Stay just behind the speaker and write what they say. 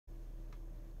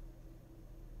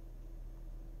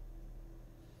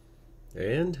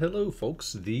And hello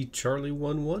folks, the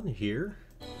Charlie11 here.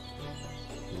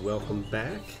 Welcome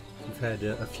back. We've had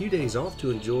a few days off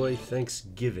to enjoy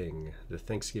Thanksgiving, the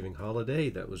Thanksgiving holiday.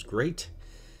 That was great.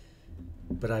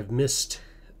 But I've missed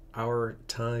our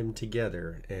time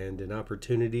together and an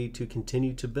opportunity to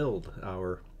continue to build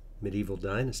our Medieval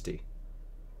Dynasty.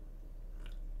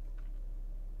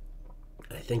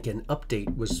 I think an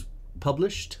update was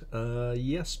published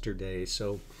yesterday,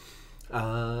 so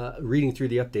reading through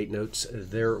the update notes,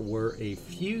 there were a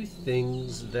few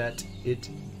things that it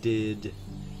did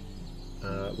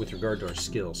with regard to our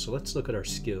skills. So let's look at our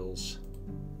skills.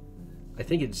 I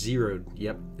think it zeroed,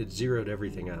 yep, it zeroed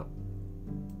everything out.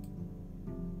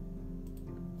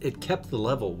 It kept the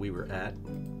level we were at,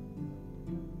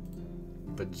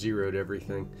 but zeroed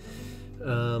everything.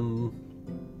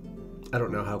 I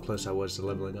don't know how close I was to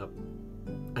leveling up,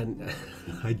 and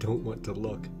I don't want to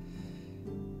look.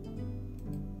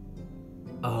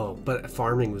 Oh, but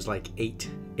farming was like 8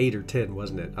 or 10,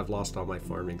 wasn't it? I've lost all my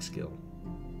farming skill.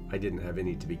 I didn't have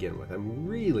any to begin with. I'm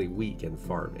really weak in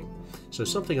farming. So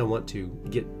something I want to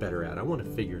get better at. I want to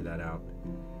figure that out.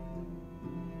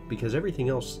 Because everything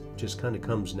else just kind of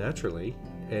comes naturally,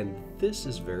 and this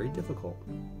is very difficult.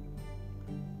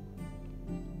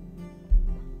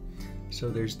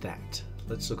 So there's that.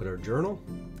 Let's look at our journal.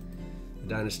 The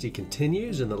dynasty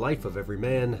continues. In the life of every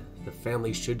man, the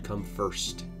family should come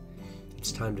first.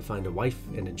 It's time to find a wife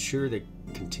and ensure the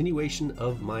continuation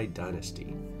of my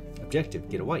dynasty. Objective,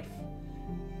 get a wife.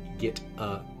 Get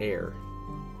a heir.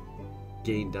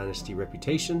 Gain dynasty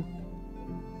reputation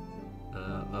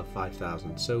of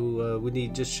 5,000. So we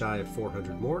need just shy of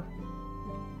 400 more.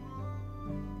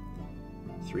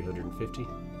 350,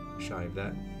 shy of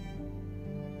that.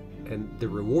 And the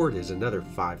reward is another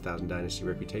 5,000 dynasty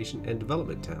reputation and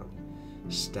development town.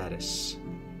 Status.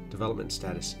 Development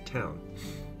status town.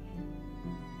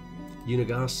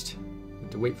 Unigast, have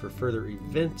to wait for further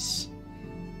events,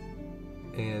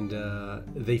 and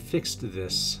they fixed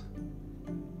this.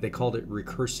 They called it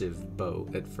recursive bow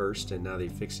at first, and now they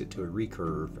fixed it to a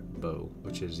recurve bow,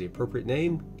 which is the appropriate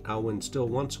name. Alwyn still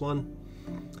wants one,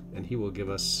 and he will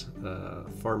give us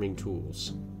farming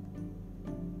tools.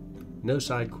 No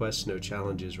side quests, no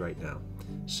challenges right now.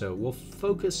 So we'll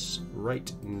focus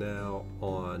right now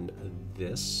on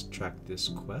this, track this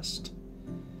quest.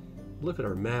 Look at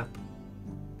our map.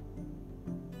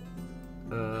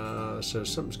 So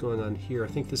something's going on here. I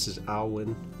think this is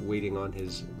Alwyn waiting on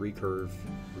his recursive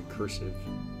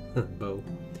bow.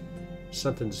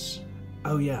 Something's...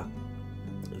 Oh yeah,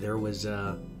 there was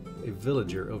a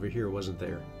villager over here, wasn't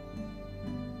there?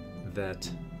 That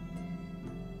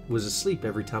was asleep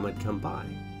every time I'd come by.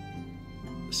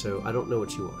 So I don't know what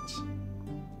she wants.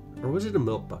 Or was it a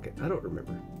milk bucket? I don't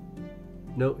remember.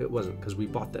 No, it wasn't, because we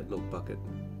bought that milk bucket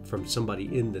from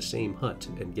somebody in the same hut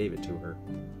and gave it to her.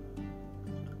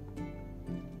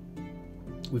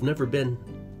 We've never been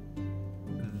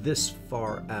this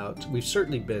far out. We've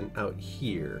certainly been out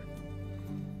here,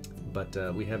 but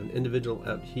we have an individual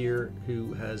out here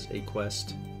who has a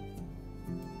quest,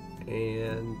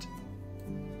 and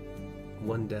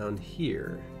one down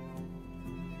here.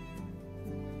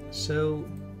 So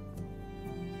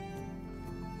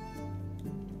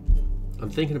I'm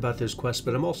thinking about those quests,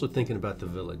 but I'm also thinking about the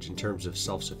village in terms of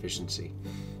self-sufficiency.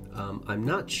 I'm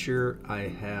not sure I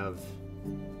have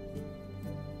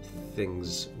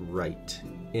things right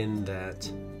in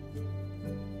that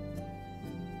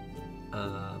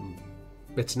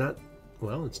it's not,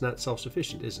 well, it's not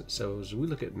self-sufficient, is it? So as we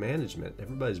look at management,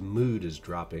 everybody's mood is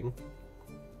dropping.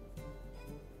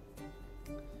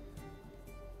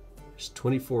 There's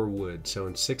 24 wood, so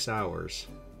in 6 hours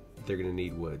they're going to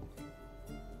need wood.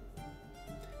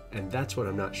 And that's what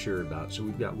I'm not sure about. So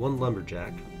we've got one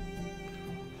lumberjack.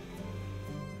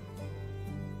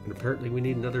 And apparently we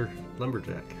need another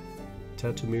lumberjack.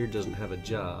 Racimir doesn't have a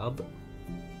job.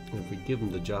 And if we give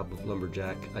him the job of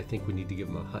lumberjack, I think we need to give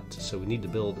him a hut. So we need to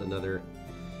build another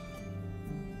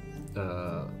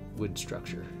wood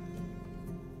structure.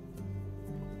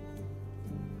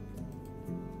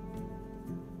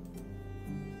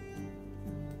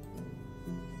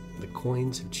 The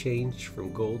coins have changed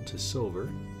from gold to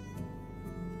silver.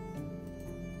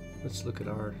 Let's look at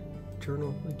our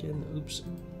journal again. Oops.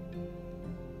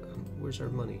 Where's our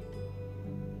money?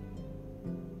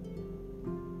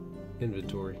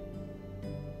 Inventory.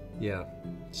 Yeah,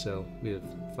 so we have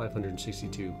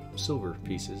 562 silver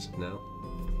pieces now.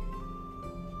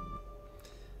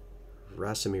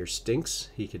 Racimir stinks.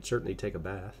 He could certainly take a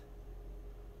bath.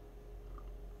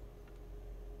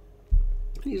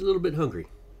 He's a little bit hungry.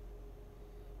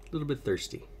 A little bit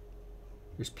thirsty.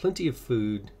 There's plenty of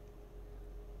food.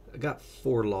 I got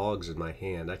 4 logs in my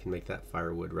hand. I can make that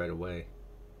firewood right away.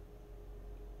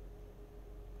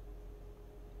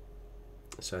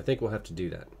 So I think we'll have to do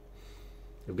that.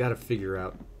 I've got to figure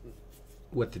out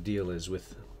what the deal is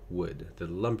with wood. The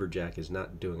lumberjack is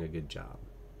not doing a good job.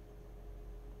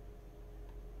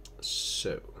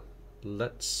 So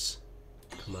let's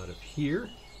come out of here.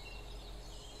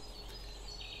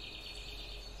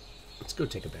 Let's go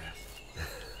take a bath.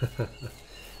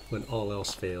 When all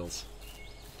else fails,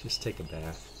 just take a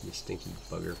bath, you stinky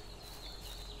bugger.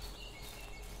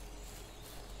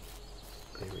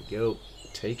 There we go.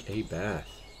 Take a bath.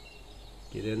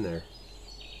 Get in there.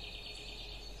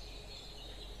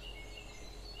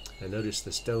 I noticed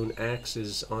the stone axe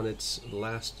is on its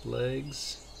last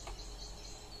legs.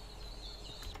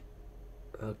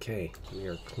 Okay, we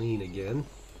are clean again.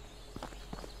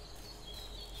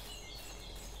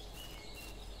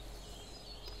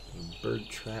 Bird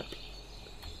trap.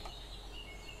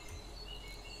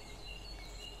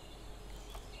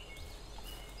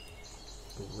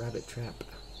 Rabbit trap.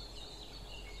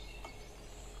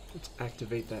 Let's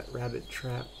activate that rabbit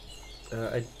trap.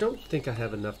 I don't think I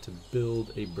have enough to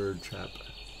build a bird trap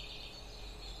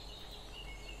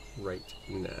right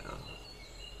now.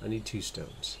 I need 2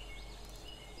 stones.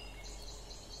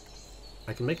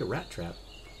 I can make a rat trap.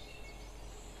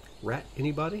 Rat,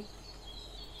 anybody?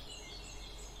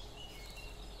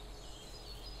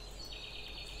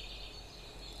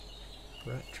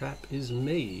 Rat trap is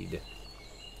made.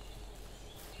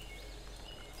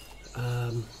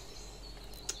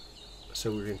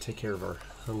 So we're going to take care of our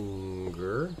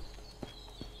hunger.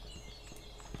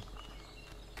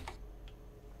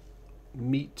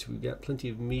 Meat, we've got plenty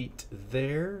of meat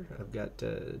there. I've got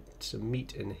some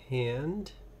meat in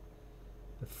hand.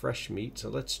 The fresh meat. So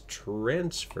let's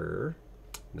transfer,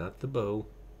 not the bow.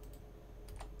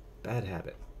 Bad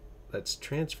habit. Let's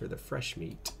transfer the fresh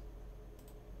meat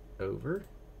over.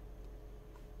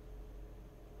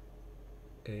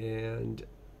 And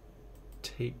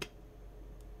take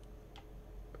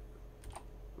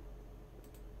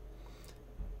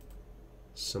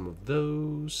some of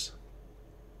those.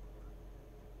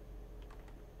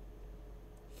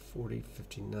 40,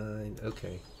 59.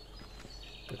 Okay.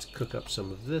 Let's cook up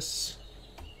some of this.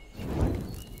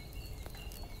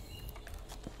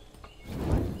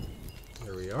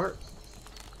 There we are.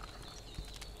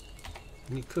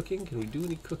 Any cooking? Can we do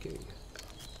any cooking?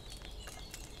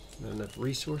 Not enough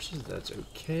resources. That's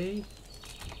okay.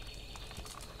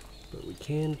 But we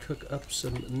can cook up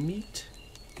some meat.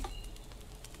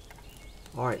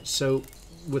 Alright, so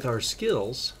with our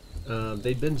skills,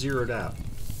 they've been zeroed out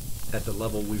at the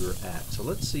level we were at. So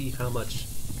let's see how much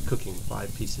cooking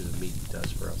 5 pieces of meat does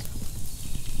for us.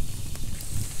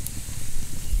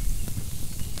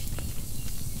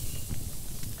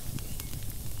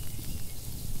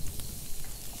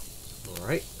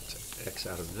 Alright, let's X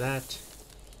out of that.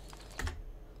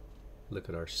 Look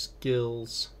at our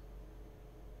skills.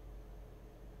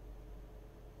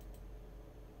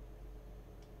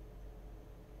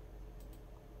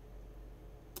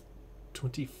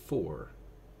 $24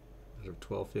 out of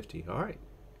 $12.50. All right,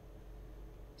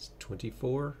 it's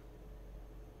 24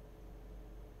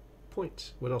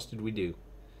 points. What else did we do?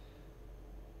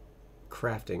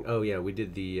 Crafting. Oh yeah, we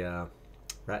did the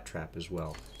rat trap as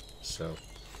well. So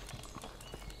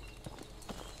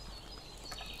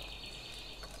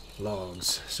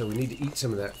logs. So we need to eat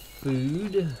some of that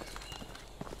food.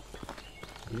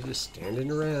 You're just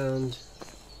standing around.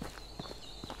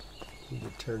 Need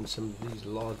to turn some of these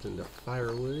logs into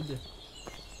firewood.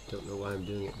 Don't know why I'm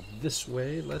doing it this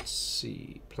way. Let's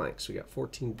see. Planks. We got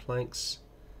 14 planks.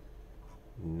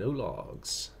 No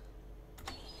logs.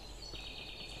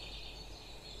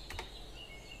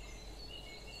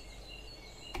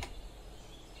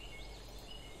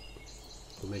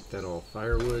 We'll make that all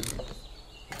firewood.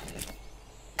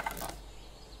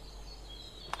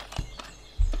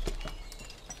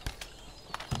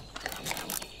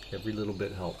 Every little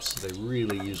bit helps. They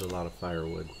really use a lot of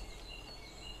firewood.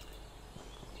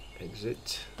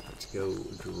 Exit. Let's go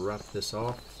drop this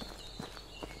off.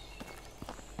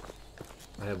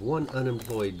 I have 1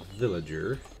 unemployed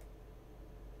villager.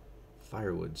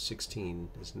 Firewood 16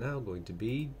 is now going to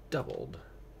be doubled.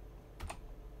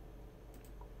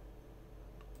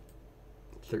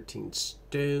 13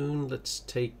 stone. Let's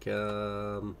take,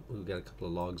 we've got a couple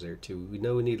of logs there too. We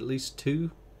know we need at least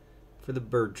 2 for the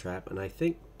bird trap, and I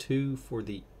think 2 for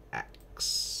the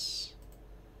axe.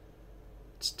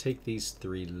 Let's take these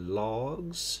 3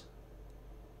 logs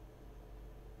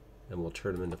and we'll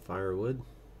turn them into firewood.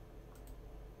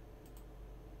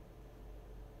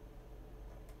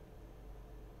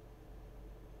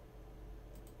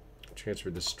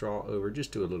 Transfer the straw over.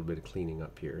 Just do a little bit of cleaning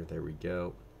up here. There we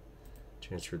go.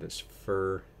 Transfer this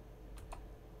fur.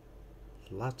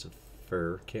 Lots of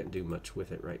fur. Can't do much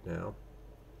with it right now.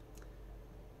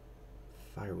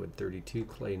 Firewood 32,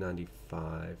 clay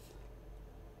 95.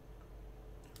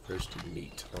 Roasted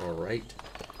meat. All right.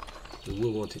 We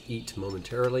will want to eat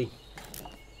momentarily.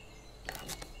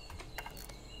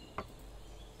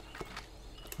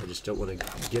 I just don't want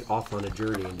to get off on a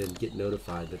journey and then get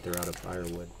notified that they're out of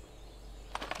firewood.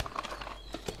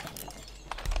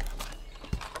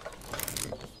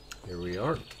 Here we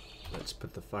are. Let's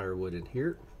put the firewood in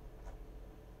here.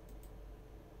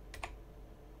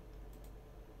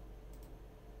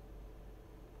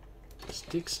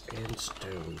 Sticks and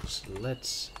stones.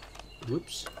 Let's,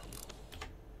 whoops,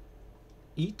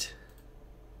 eat.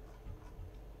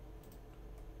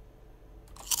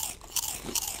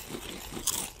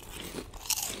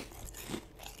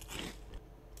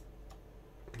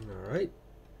 All right,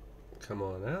 come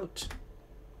on out.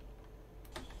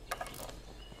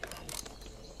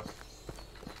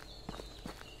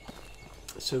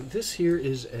 So this here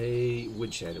is a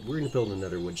woodshed. We're going to build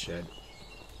another woodshed.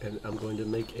 And I'm going to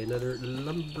make another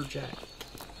lumberjack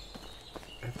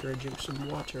after I drink some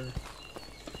water.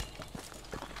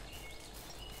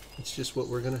 It's just what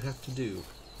we're going to have to do.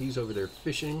 He's over there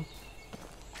fishing.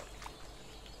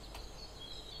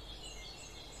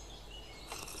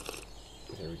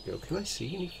 There we go. Can I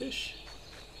see any fish?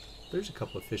 There's a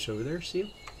couple of fish over there. See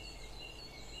them?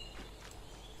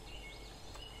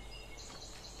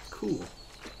 Cool.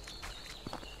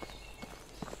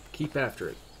 Keep after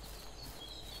it.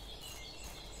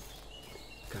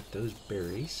 Got those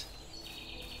berries.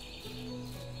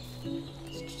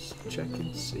 Let's just check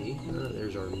and see.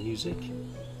 There's our music.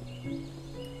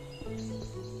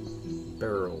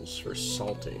 Barrels for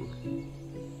salting.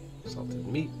 Salted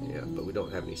meat, yeah, but we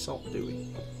don't have any salt, do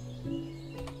we?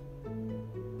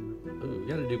 Oh, we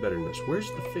gotta do better than this. Where's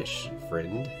the fish,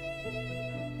 friend?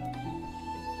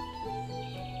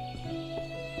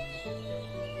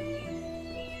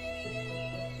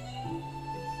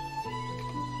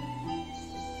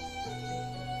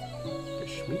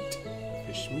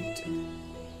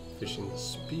 Fishing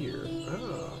spear.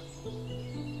 Ah.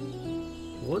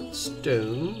 1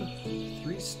 stone,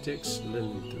 3 sticks,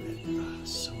 linen thread. Ah,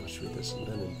 so much for this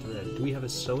linen thread. Do we have a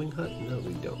sewing hut? No,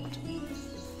 we don't.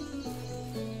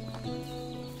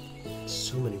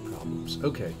 So many problems.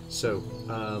 Okay, so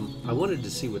I wanted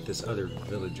to see what this other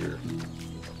villager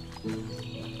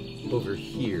over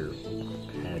here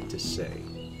had to say.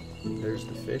 There's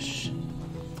the fish.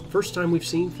 First time we've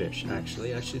seen fish,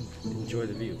 actually. I should enjoy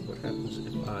the view. What happens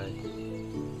if I...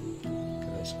 Can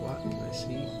I squat? Can I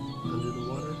see under the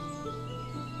water?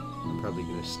 I'm probably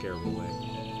going to scare them away.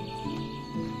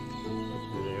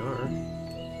 Here they are.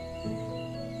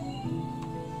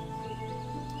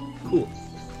 Cool.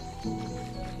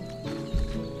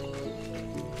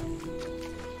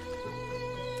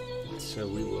 So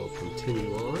we will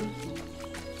continue on.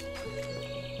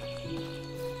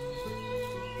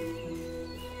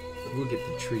 We'll get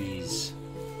the trees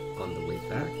on the way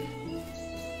back.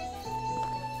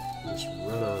 Let's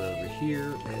run on over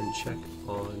here and check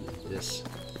on this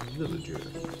villager.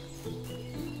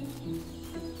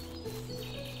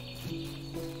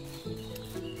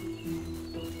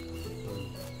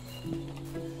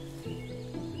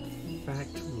 In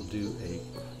fact, we'll do a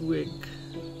quick...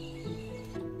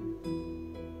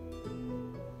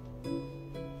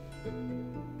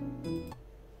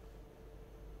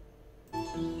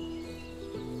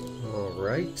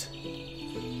 Right, a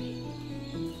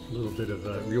little bit of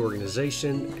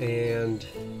reorganization and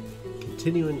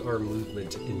continuing our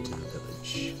movement into the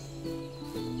village.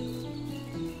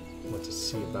 Want to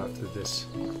see about this.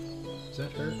 Is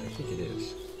that her? I think it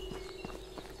is.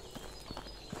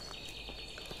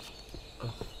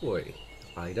 Ahoy,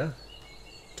 Ida.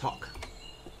 Talk.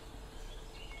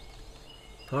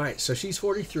 Alright, so she's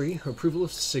 43, her approval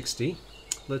of 60.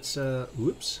 Let's,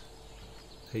 whoops.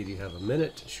 Hey, do you have a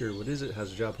minute? Sure, what is it?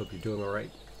 How's the job? Hope you're doing all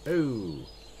right. Oh,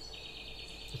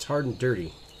 it's hard and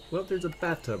dirty. Well, there's a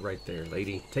bathtub right there,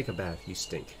 lady. Take a bath. You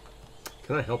stink.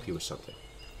 Can I help you with something?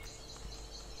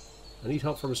 I need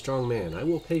help from a strong man. I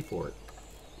will pay for it.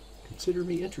 Consider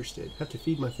me interested. Have to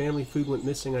feed my family. Food went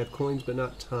missing. I have coins, but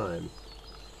not time.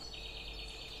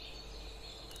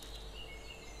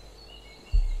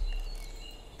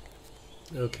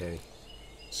 Okay.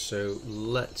 So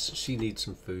she needs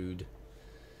some food.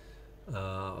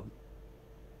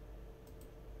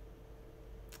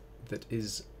 That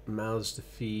is mouths to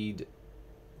feed,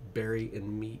 berry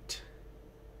and meat.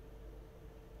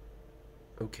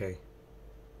 Okay,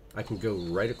 I can go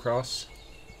right across.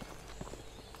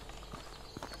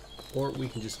 or we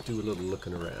can just do a little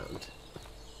looking around.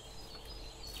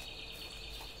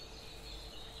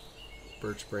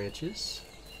 Birch branches.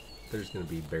 There's going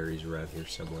to be berries around here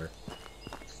somewhere.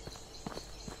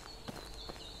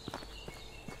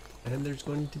 And there's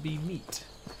going to be meat.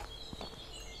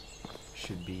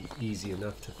 Should be easy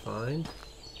enough to find.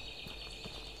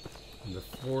 And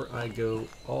before I go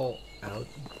all out,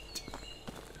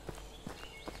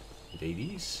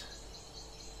 ladies.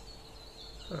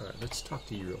 Alright, let's talk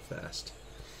to you real fast.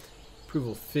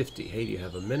 Approval 50. Hey, do you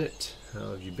have a minute?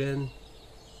 How have you been?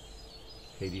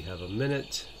 Hey, do you have a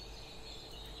minute?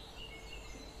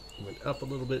 Went up a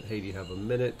little bit. Hey, do you have a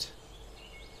minute?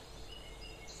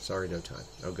 Sorry, no time.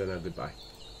 I'll go now. Goodbye.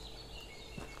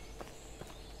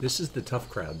 This is the Tough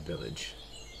Crowd village.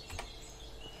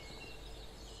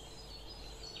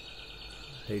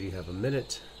 Hey, do you have a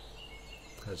minute?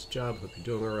 How's the job? Hope you're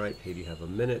doing alright. Hey, do you have a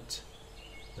minute?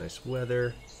 Nice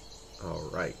weather.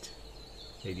 Alright.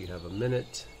 Hey, do you have a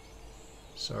minute?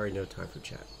 Sorry, no time for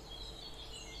chat.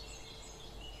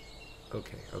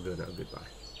 Okay, I'll go now. Goodbye.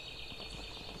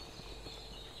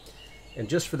 And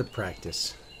just for the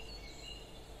practice,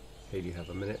 hey, do you have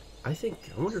a minute? I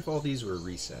wonder if all these were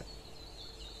reset.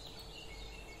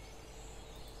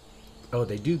 Oh,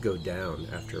 they do go down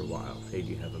after a while. Hey, do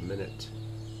you have a minute?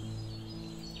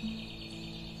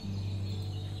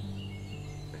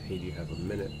 Hey, do you have a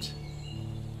minute?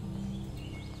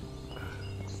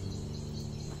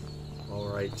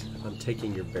 Alright, I'm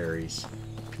taking your berries,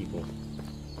 people.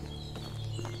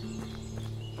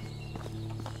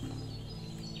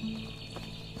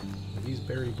 Are these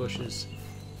berry bushes?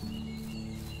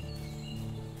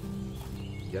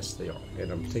 Yes, they are.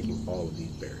 And I'm taking all of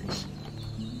these berries.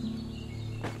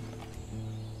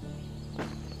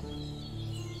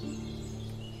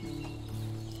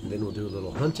 And then we'll do a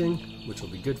little hunting, which will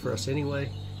be good for us anyway.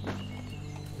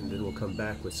 And then we'll come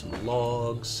back with some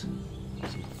logs,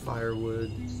 some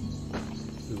firewood.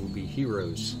 We will be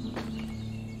heroes.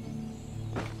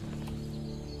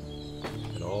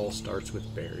 It all starts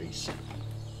with berries.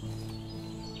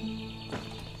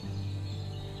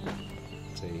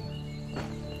 It's a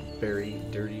very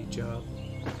dirty job,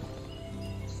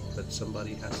 but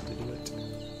somebody has to do it.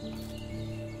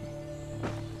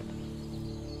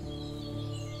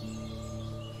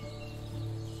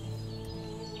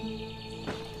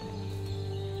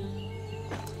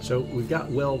 So we've got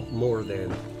well more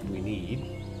than we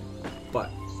need, but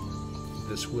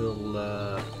this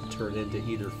will turn into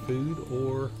either food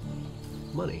or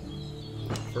money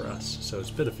for us. So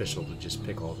it's beneficial to just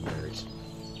pick all the berries.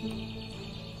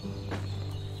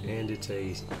 And it's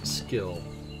a skill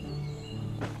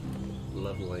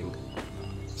leveling,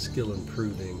 skill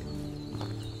improving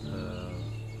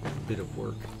bit of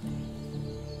work.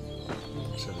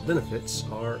 So the benefits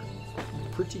are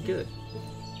pretty good.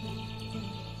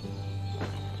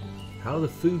 How the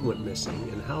food went missing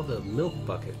and how the milk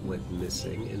bucket went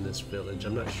missing in this village,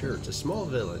 I'm not sure. It's a small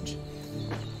village,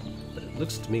 but it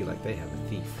looks to me like they have a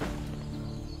thief.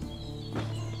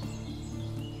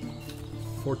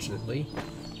 Fortunately,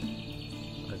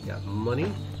 I've got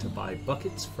money to buy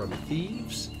buckets from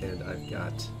thieves, and I've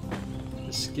got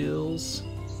the skills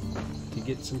to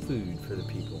get some food for the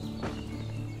people.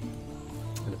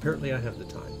 And apparently I have the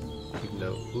time, even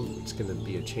though, it's going to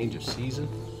be a change of season.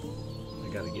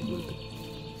 I gotta get moving.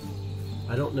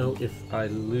 I don't know if I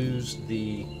lose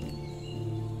the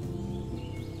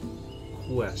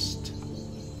quest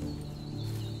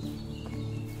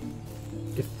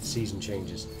if the season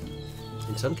changes.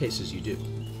 In some cases you do.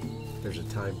 There's a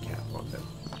time cap on them,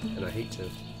 and I hate to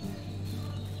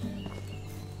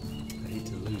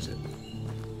lose it.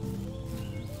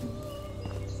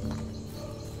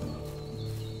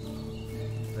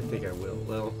 I think I will.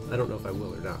 Well, I don't know if I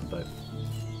will or not, but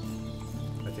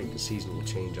I think the season will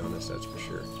change on us, that's for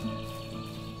sure.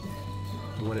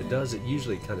 And when it does, it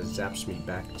usually kind of zaps me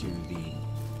back to the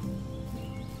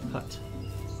hut.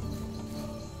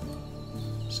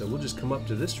 So we'll just come up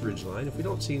to this ridgeline. If we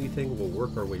don't see anything, we'll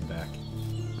work our way back.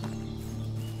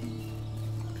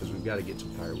 Because we've got to get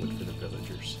some firewood for the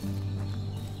villagers.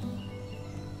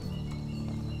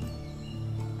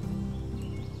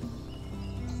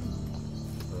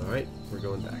 Alright, we're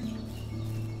going back.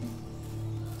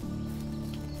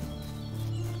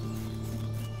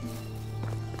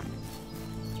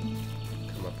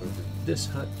 Over this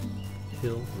hut,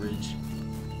 hill, ridge.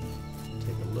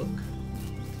 Take a look.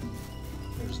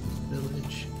 There's the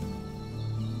village.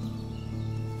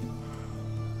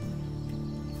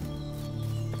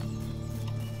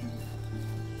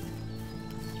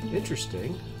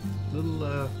 Interesting.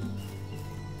 Little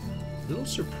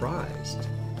surprised.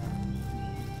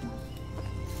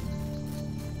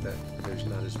 that there's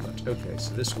not as much. Okay,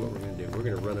 so this is what we're going to do. We're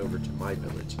going to run over to my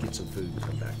village, get some food, and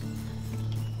come back.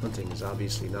 Hunting is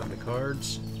obviously not in the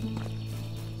cards.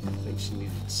 I think she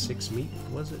needed 6 meat,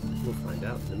 was it? We'll find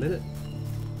out in a minute.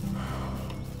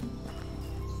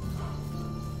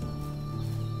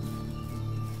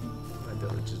 My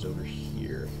village is over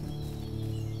here.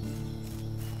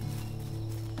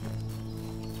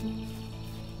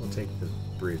 We'll take the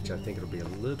bridge. I think it'll be a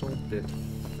little bit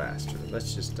faster.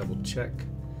 Let's just double check.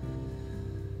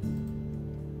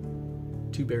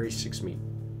 2 berries, 6 meat.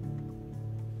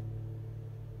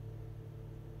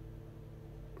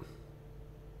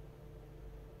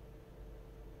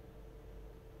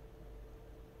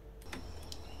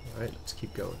 Alright, let's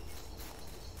keep going.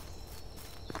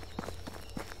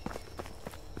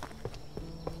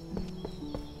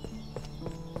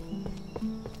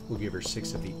 We'll give her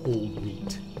 6 of the old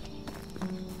meat.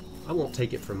 I won't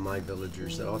take it from my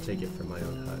villagers, though. I'll take it from my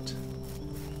own hut.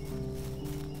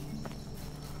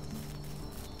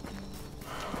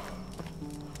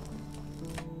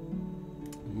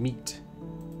 Meat.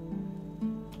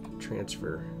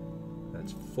 Transfer.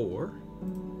 That's 4.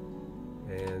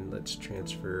 And let's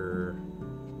transfer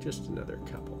just another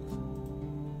couple.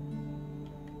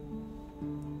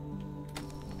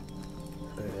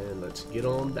 And let's get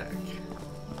on back.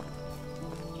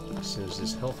 As soon as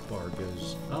this health bar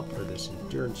goes up, or this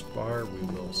endurance bar, we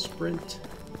will sprint.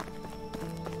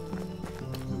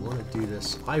 We want to do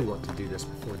this. I want to do this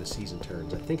before the season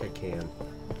turns. I think I can.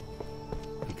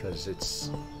 Because it's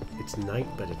night,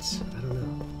 but it's, I don't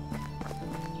know.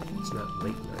 It's not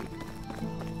late night.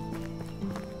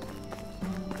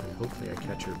 And hopefully I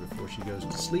catch her before she goes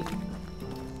to sleep.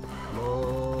 Come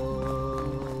on.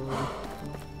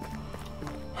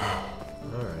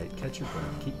 Alright, catch your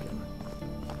breath. Keep going.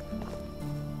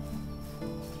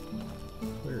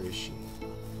 Where is she?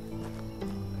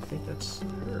 I think that's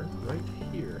her right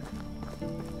here.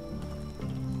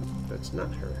 That's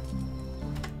not her.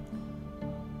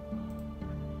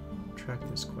 Track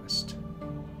this quest.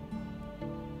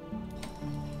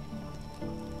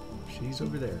 She's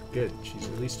over there. Good. She's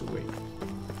at least awake.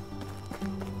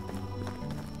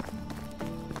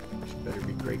 She better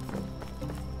be grateful.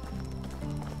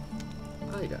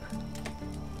 Ida.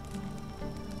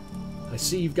 I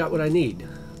see you've got what I need.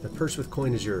 The purse with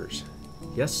coin is yours.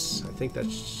 Yes, I think that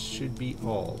should be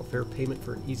all. A fair payment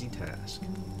for an easy task.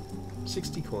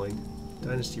 60 coin.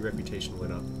 Dynasty reputation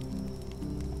went up.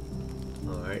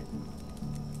 Alright.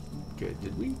 Good.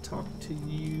 Did we talk to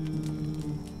you?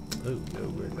 Oh, no,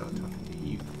 we're not talking to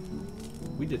you.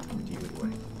 We did talk to you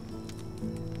anyway.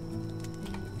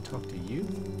 Did we talk to you?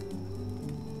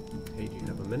 Hey, do you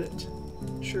have a minute?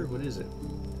 Sure, what is it?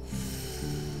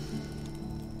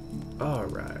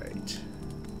 Alright.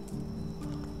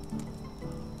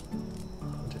 I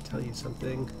want to tell you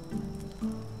something.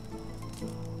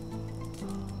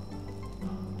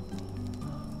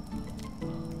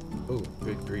 Oh,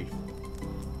 good grief.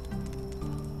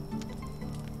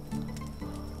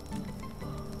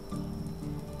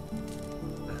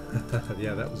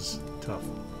 Yeah, that was tough.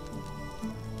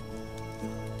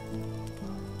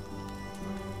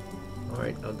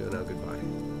 Alright, I'll go now. Goodbye.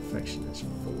 Affection is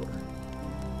 4.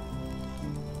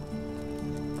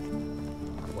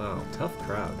 Wow, tough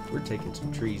crowd. We're taking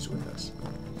some trees with us.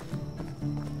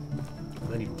 I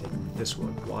might even take this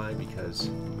one. Why? Because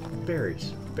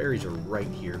berries. Berries are right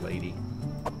here, lady.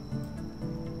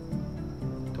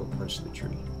 Don't punch the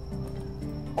tree.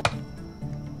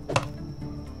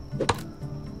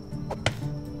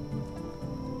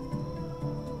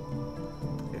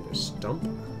 Stump.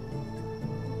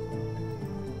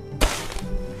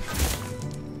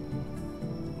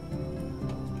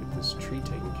 Get this tree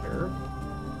taken care of.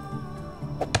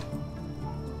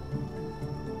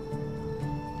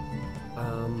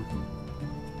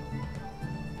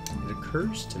 It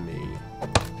occurs to me.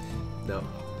 No,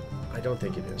 I don't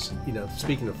think it is. You know,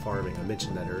 speaking of farming, I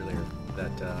mentioned that earlier.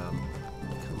 That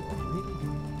come on,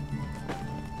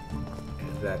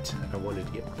 that I wanted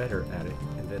to get better at it,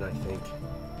 and then I think.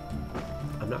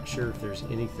 I'm not sure if there's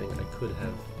anything I could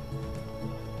have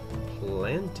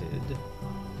planted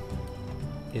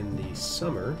in the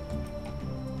summer,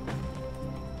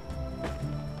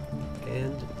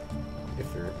 and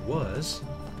if there was,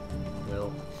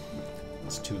 well,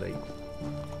 it's too late.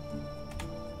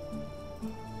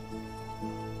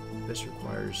 This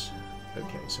requires,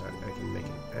 okay, so I can make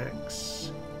an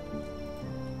axe,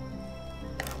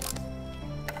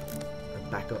 a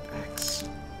backup axe.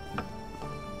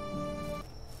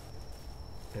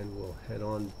 And we'll head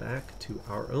on back to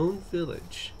our own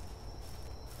village.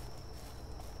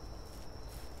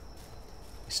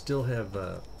 We still have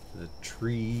the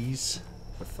trees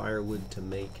of firewood to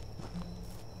make.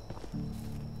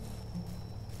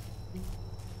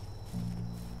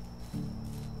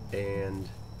 And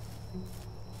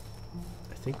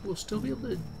I think we'll still be able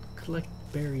to collect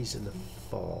berries in the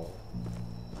fall.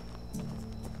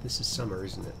 This is summer,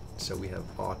 isn't it? So we have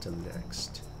autumn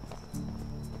next.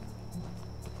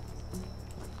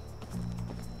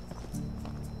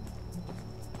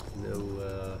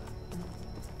 No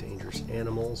dangerous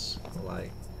animals while I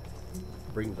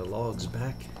bring the logs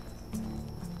back.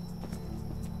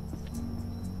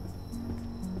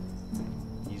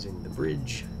 Using the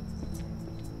bridge.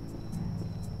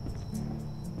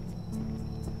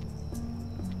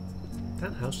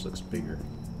 That house looks bigger.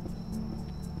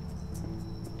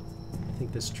 I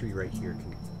think this tree right here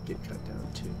can get cut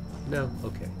down too. No?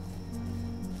 Okay.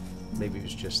 Maybe it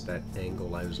was just that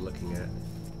angle I was looking at.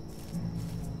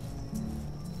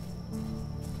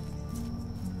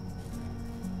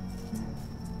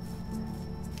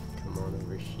 Come on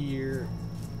over here.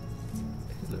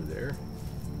 Hello there.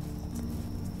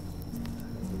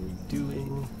 How are we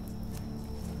doing?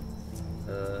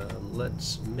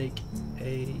 Let's make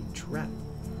a trap.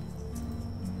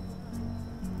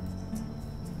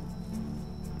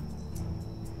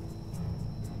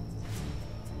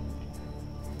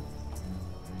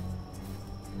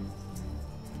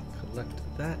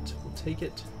 Collect that, we'll take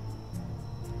it,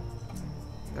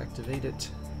 activate it,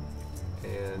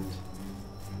 and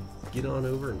get on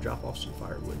over and drop off some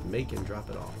firewood. Make and drop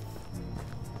it off.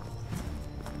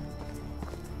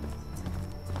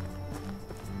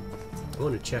 I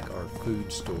want to check our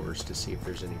food stores to see if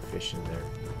there's any fish in there.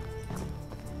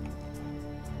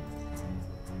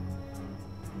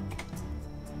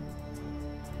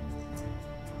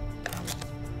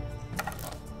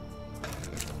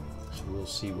 So we'll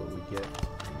see what we get.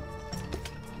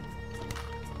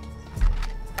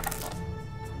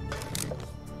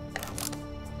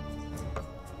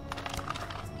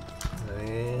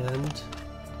 And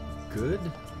good.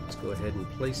 Let's go ahead and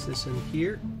place this in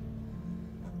here.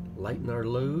 Lighten our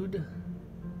load.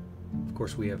 Of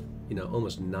course, we have, you know,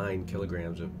 almost 9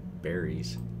 kilograms of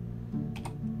berries.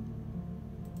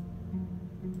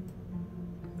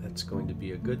 That's going to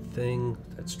be a good thing.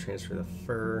 Let's transfer the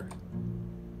fur.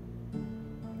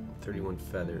 31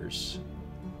 feathers.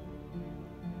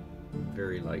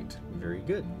 Very light. Very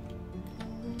good.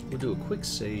 We'll do a quick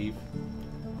save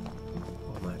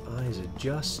while my eyes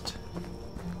adjust.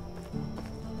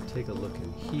 Take a look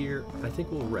in here. I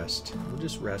think we'll rest. We'll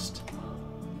just rest.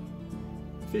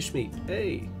 Fish meat.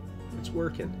 Hey, it's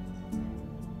working.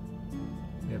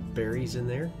 We have berries in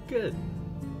there. Good.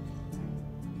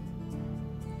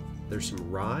 There's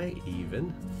some rye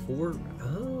even.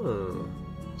 Oh,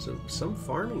 so some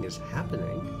farming is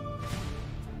happening.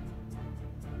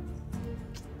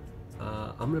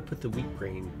 I'm gonna put the wheat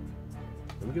grain.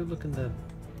 Let me go look in the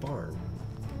barn.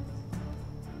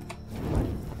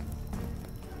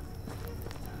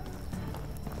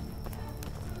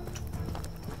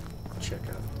 Check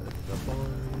out the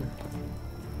barn.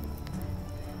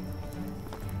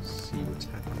 See what's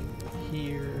happening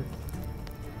here.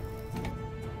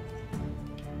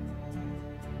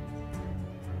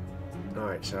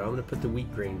 Alright, so I'm going to put the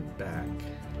wheat grain back.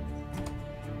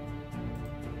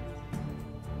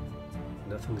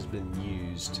 Nothing's been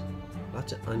used.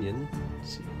 Lots of onion.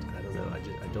 See, I don't know.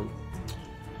 I don't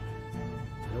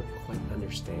quite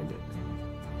understand it.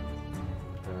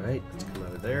 Alright, let's come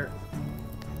out of there.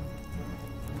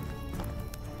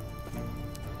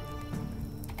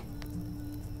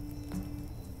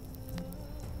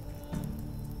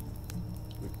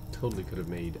 Totally could have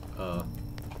made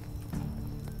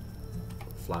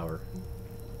flour.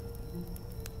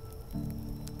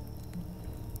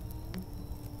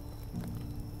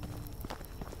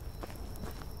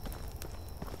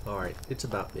 Alright, it's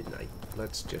about midnight.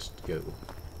 Let's just go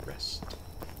rest.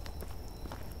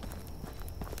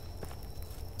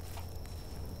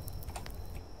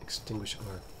 Extinguish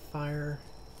our fire.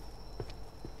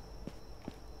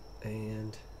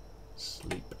 And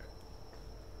sleep.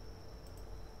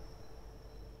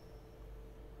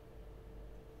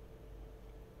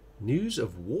 News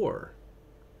of war.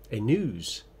 A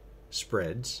news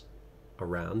spreads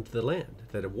around the land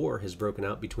that a war has broken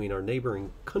out between our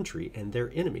neighboring country and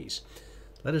their enemies.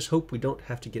 Let us hope we don't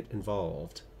have to get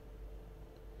involved.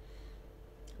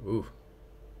 Ooh.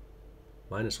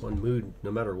 -1 mood no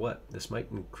matter what. This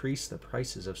might increase the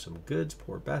prices of some goods.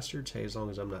 Poor bastards. Hey, as long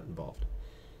as I'm not involved.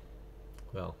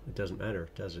 Well, it doesn't matter,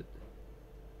 does it?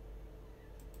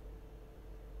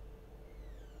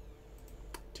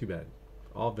 Too bad.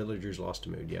 All villagers lost a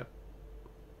mood, yep.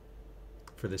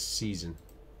 For this season.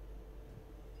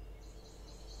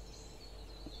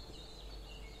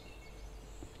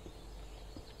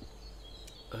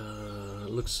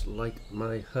 looks like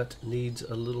my hut needs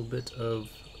a little bit of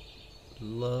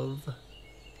love.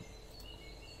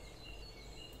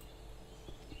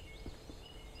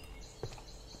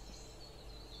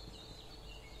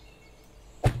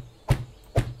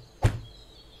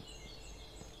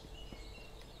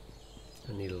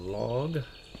 I need a log. Of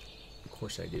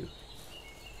course I do.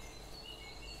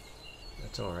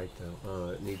 That's alright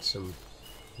though. It needs some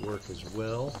work as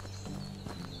well.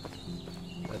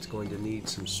 That's going to need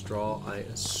some straw, I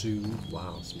assume.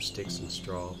 Wow, some sticks and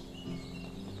straw.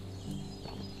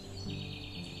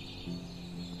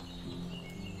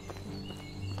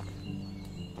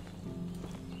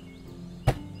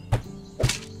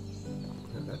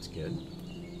 Oh, that's good.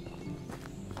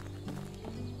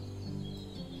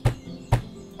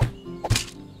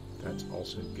 That's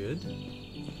also good.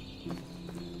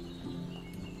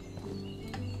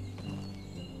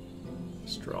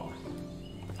 Straw.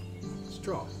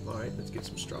 Straw. Alright, let's get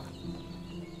some straw.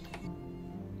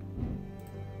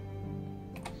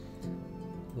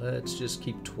 Let's just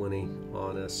keep 20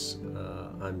 on us.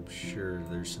 I'm sure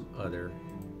there's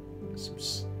some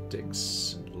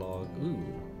sticks, log. Ooh,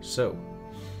 so.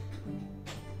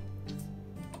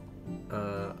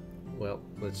 Well,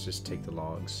 let's just take the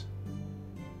logs.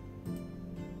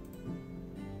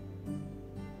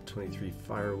 23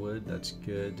 firewood, that's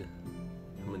good.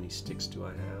 How many sticks do I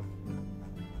have?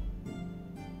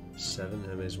 7.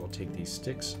 I may as well take these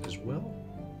sticks as well.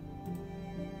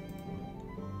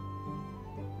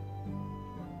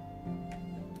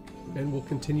 And we'll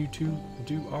continue to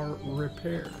do our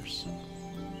repairs.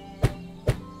 There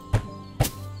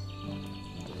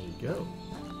we go.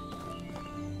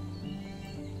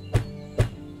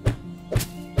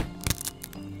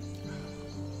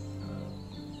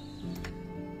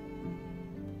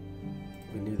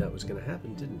 We knew that was going to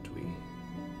happen, didn't we?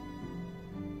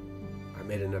 I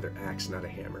made another axe, not a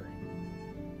hammer.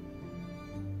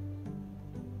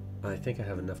 I think I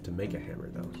have enough to make a hammer,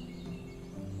 though.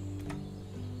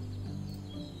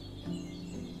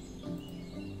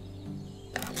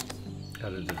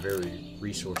 Out of the very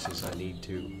resources I need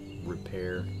to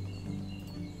repair.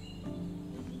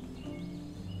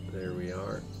 There we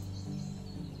are.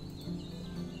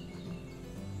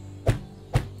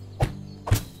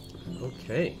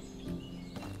 Okay.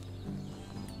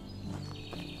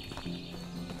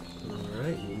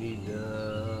 Alright, we need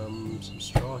some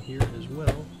straw here as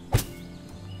well.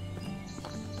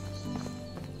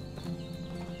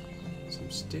 Some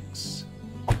sticks.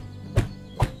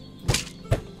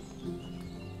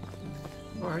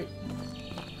 Alright.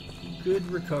 Good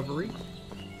recovery.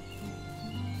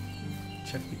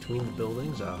 Check between the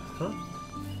buildings. Uh-huh.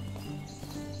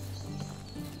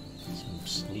 Some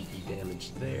sneaky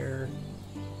damage there.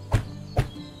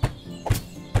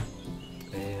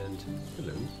 And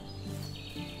hello.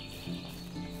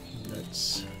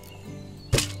 That's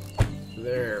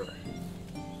there.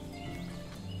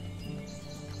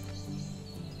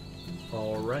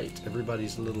 Alright,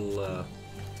 everybody's a little I'll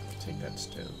take that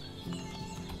stone.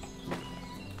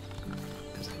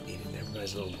 Because I need it.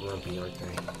 Everybody's a little grumpy, aren't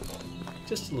they?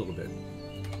 Just a little bit.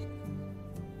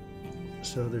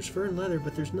 So there's fur and leather,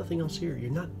 but there's nothing else here.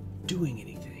 You're not doing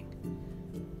anything.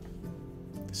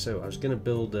 So I was going to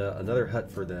build another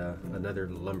hut for another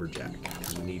lumberjack,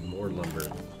 because we need more lumber.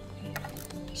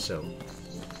 So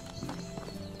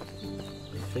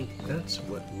I think that's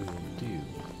what we will do.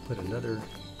 Put another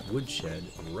woodshed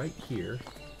right here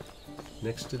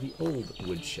next to the old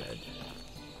woodshed.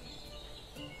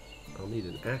 I'll need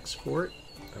an axe for it.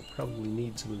 I probably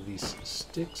need some of these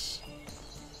sticks.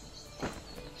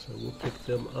 So we'll pick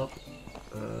them up.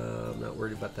 I'm not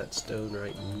worried about that stone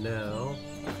right now.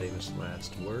 Famous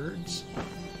last words.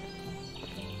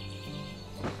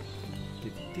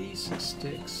 Get these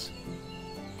sticks.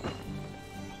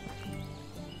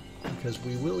 Because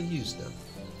we will use them.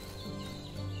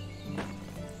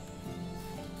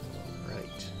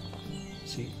 Alright.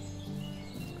 See?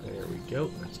 There we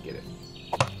go. Let's get it.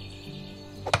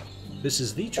 This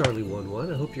is the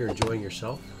Charlie11. I hope you're enjoying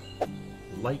yourself.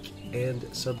 Like and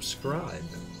subscribe,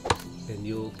 and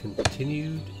you'll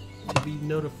continue to be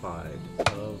notified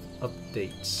of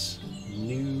updates,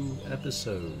 new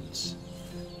episodes,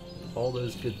 all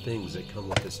those good things that come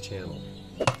with this channel.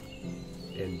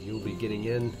 And you'll be getting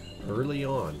in early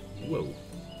on. Whoa.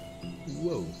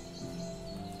 Whoa.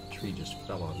 The tree just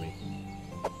fell on me.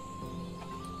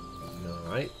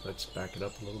 Alright, let's back it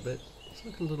up a little bit. It's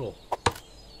looking a little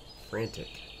frantic.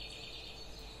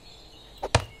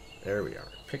 There we are.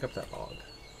 Pick up that log.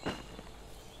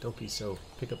 Don't be so...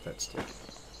 Pick up that stick.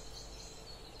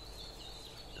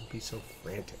 Don't be so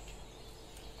frantic.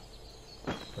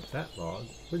 Put that log...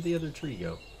 Where'd the other tree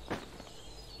go?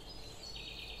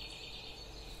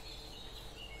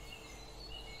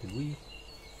 Did we?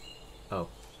 Oh,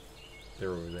 they're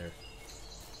over there.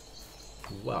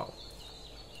 Wow.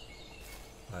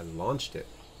 I launched it.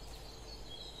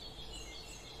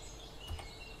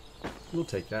 We'll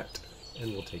take that,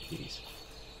 and we'll take these.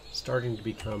 Starting to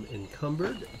become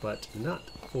encumbered, but not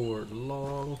for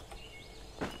long.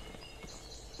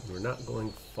 We're not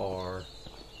going far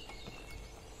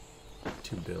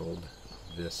to build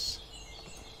this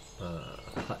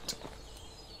hut,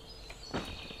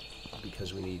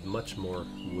 because we need much more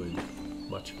wood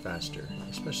much faster,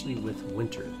 especially with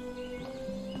winter.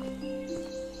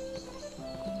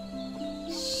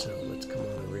 So let's come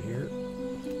on over here.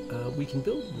 We can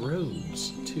build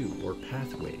roads too, or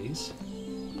pathways.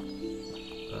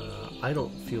 I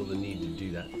don't feel the need to do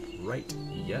that right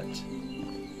yet.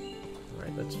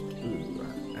 Alright, let's... Ooh,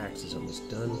 our axe is almost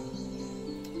done.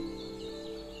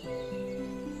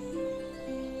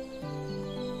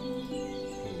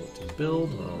 We want to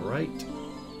build, alright.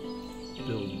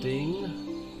 Building.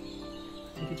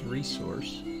 I think it's a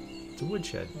resource. It's a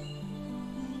woodshed.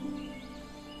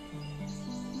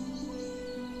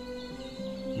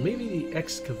 Maybe the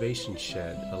excavation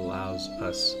shed allows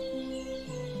us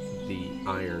the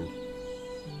iron.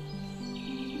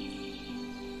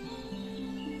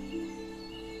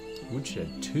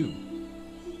 Woodshed 2.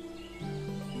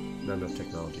 Not enough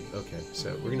technology. Okay,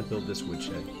 so we're going to build this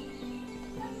woodshed.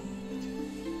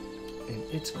 And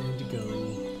it's going to go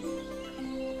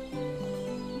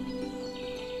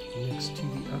next to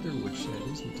the other woodshed,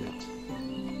 isn't it?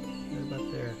 Right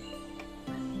about there.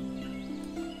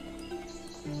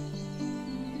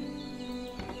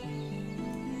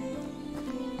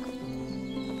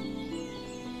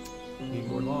 Need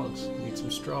more logs. Need some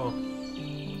straw.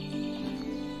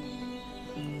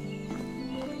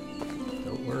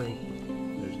 Don't worry.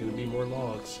 There's going to be more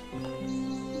logs.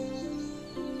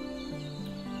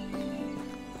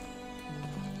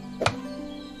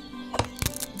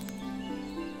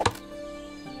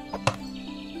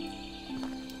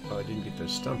 Oh, I didn't get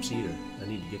those stumps either. I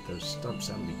need to get those stumps.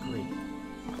 That would be great.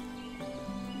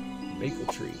 Maple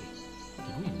tree.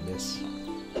 Did we miss?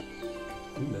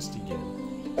 We missed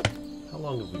again. How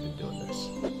long have we been doing this?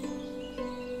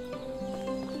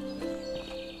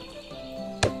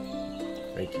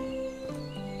 Thank you.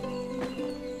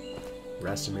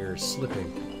 Racimir is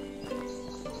slipping.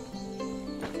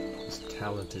 His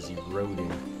talent is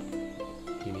eroding.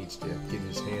 He needs to get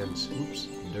his hands, oops,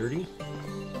 dirty.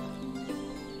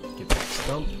 Get that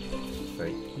stump.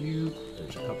 Thank you.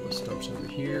 There's a couple of stumps over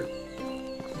here.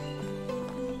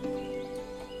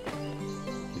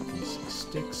 Get these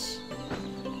sticks.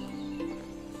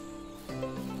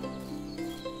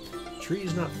 Tree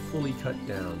is not fully cut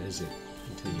down, is it?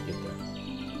 Until you get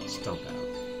that stump out.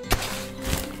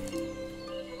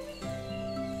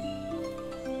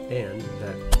 And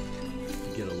that to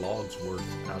get a log's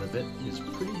worth out of it is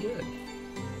pretty good.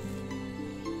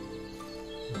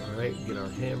 Alright, get our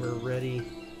hammer ready.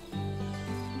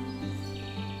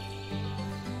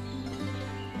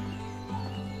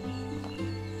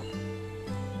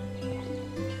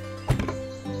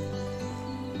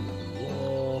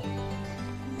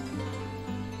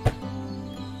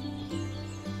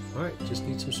 Alright, just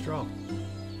need some straw.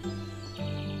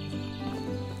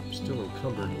 I'm still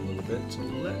encumbered a little bit, so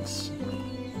let's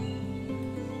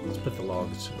put the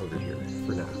logs over here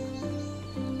for now.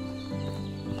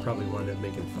 We'll probably wind up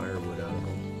making firewood out of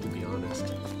them, to be honest.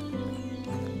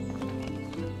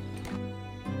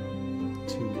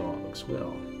 2 logs.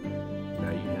 Well, now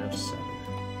you have 7.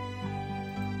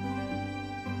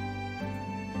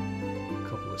 A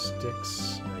couple of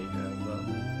sticks. Now you have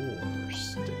more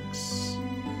sticks.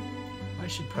 I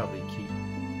should probably keep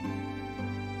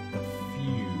a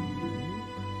few.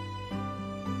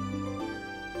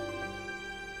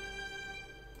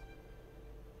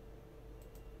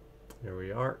 There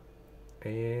we are.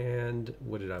 And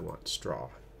what did I want? Straw.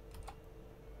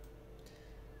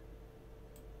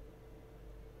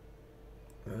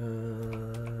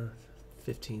 Uh,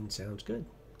 15 sounds good.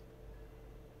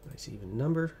 Nice even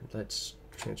number. Let's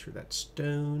transfer that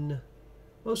stone.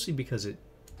 Mostly because it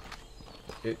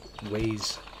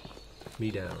weighs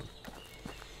me down.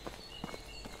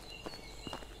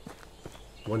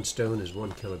 1 stone is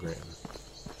 1 kilogram.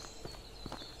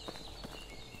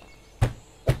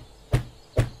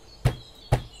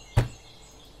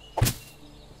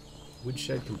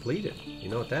 Woodshed completed. You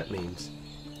know what that means?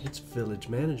 It's village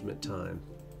management time.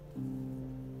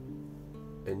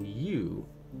 And you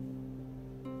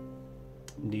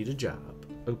need a job.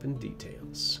 Open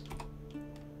details.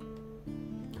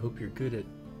 Hope you're good at...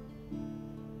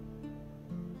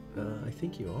 I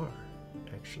think you are,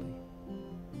 actually.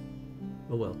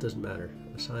 Oh well, it doesn't matter.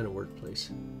 Assign a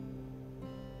workplace.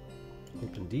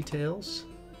 Open details.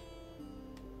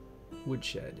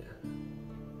 Woodshed.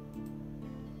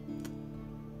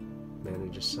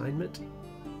 Manage assignment.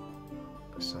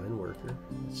 Assign worker.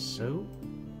 So,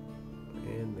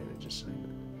 and manage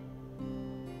assignment.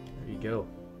 There you go.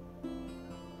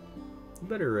 You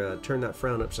better turn that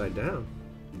frown upside down.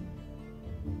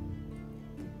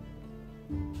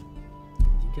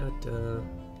 You got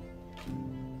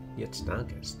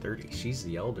Yetznanka's 30. She's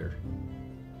the elder.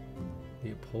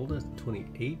 Leopolda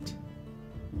 28.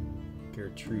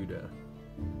 Gertruda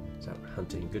is out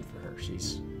hunting. Good for her.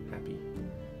 She's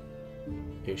happy-ish.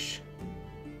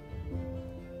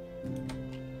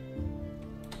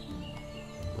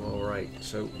 All right,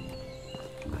 so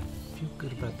I feel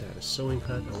good about that. A sewing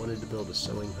hut. I wanted to build a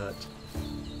sewing hut.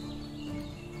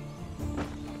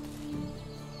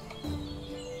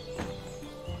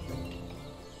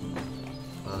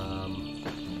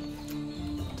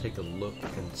 Take a look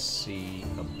and see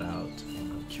about.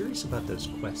 I'm curious about those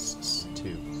quests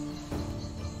too.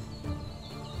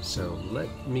 So let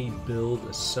me build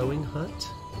a sewing hut,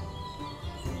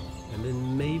 and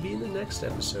then maybe in the next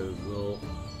episode we'll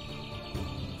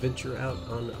venture out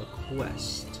on a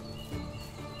quest.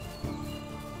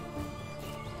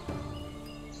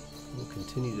 We'll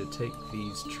continue to take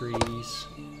these trees,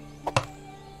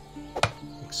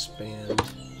 expand.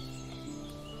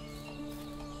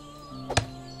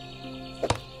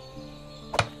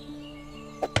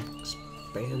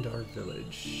 Expand our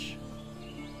village.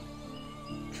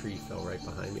 Tree fell right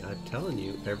behind me. I'm telling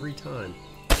you, every time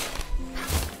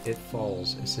it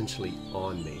falls essentially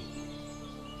on me.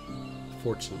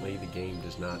 Fortunately, the game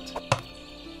does not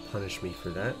punish me for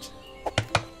that.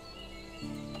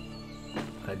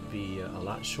 I'd be a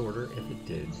lot shorter if it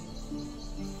did.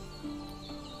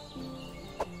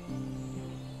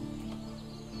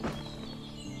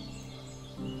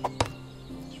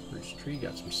 Spruce tree,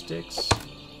 got some sticks.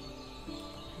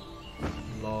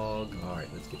 Log. Alright,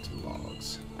 let's get some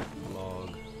logs.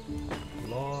 Log.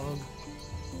 Log.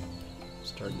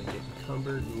 Starting to get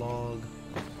encumbered. Log.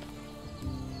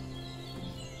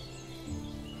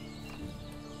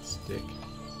 Stick.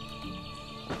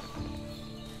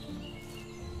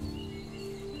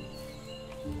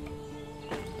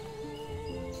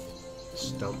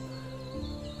 Stump.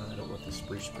 I don't want the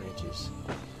spruce branches.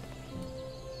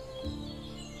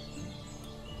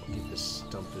 Get this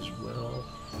stump as well.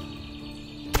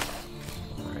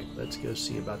 Alright, let's go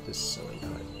see about this sewing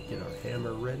hut. Get our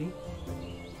hammer ready.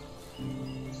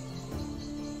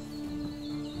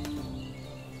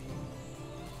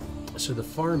 So the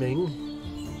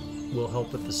farming will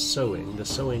help with the sewing. The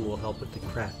sewing will help with the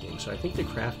crafting. So I think the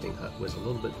crafting hut was a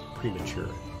little bit premature.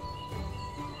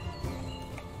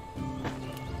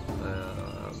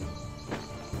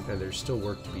 And there's still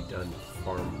work to be done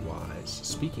farm-wise.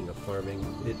 Speaking of farming,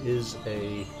 it is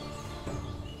a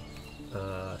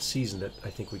season that I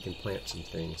think we can plant some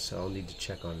things, so I'll need to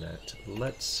check on that.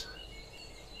 Let's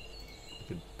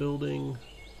look at building.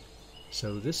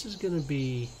 So this is going to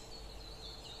be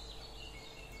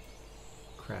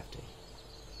crafting.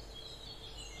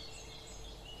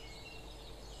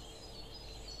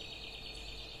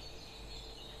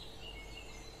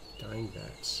 Dyeing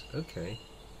vats. Okay.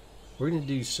 We're going to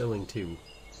do sewing too.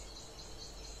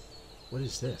 What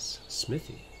is this?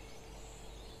 Smithy.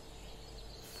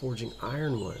 Forging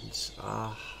iron ones.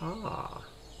 Aha!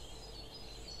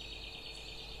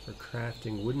 For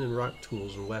crafting wooden and rock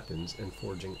tools and weapons and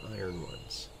forging iron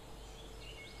ones.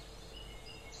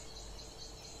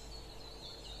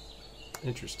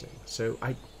 Interesting. So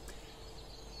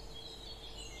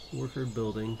worker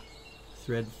building,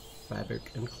 thread,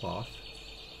 fabric, and cloth.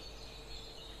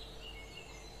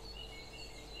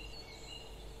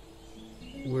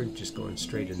 We're just going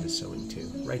straight into sewing too,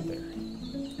 right there.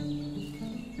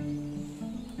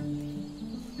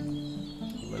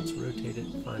 Let's rotate it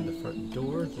and find the front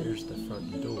door. There's the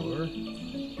front door, I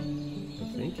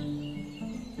think.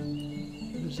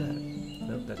 What is that?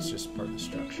 Nope, that's just part of the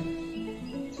structure.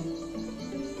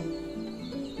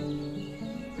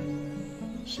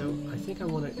 So I think I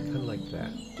want it kind of like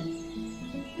that.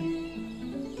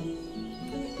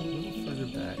 A little further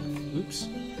back. Oops,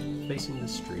 facing the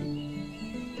street.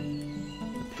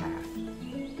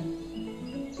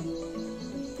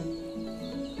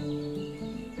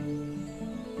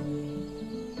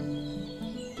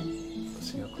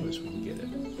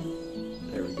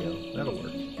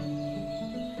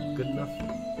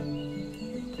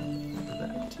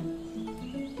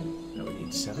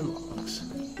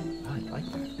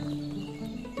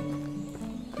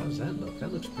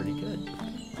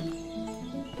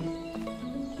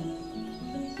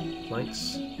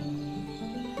 planks.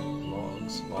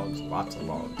 Logs, lots of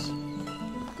logs.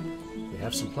 We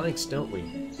have some planks, don't we?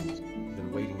 We've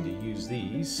been waiting to use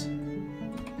these.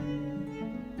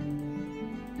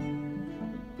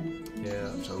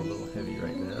 Yeah, so I'm a little heavy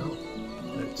right now.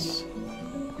 Let's...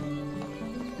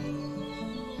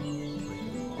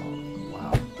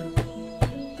 Wow.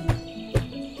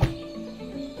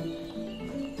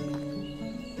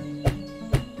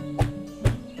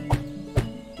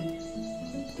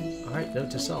 Alright,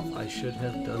 note to self, I should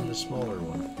have done the smaller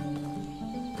one.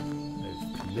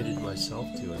 I've committed myself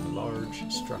to a large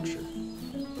structure.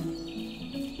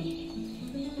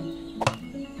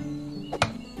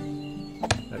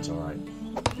 That's alright.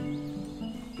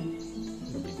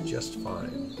 It'll be just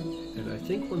fine. And I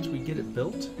think once we get it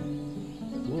built,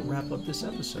 we'll wrap up this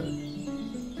episode.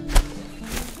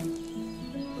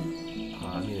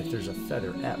 I mean, if there's a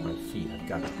feather at my feet, I've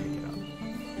got to pick it up.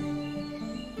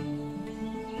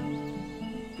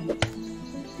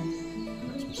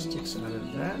 Got some sticks out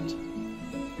of that.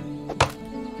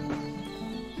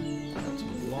 Got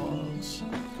some logs.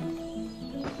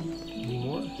 Any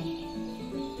more?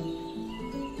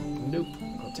 Nope.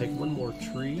 I'll take one more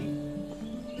tree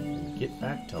and get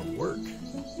back to work.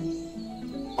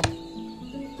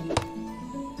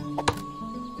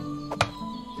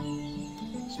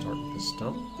 Start with the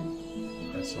stump.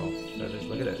 I saw feathers.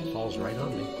 Look at it. It falls right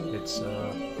on me. It's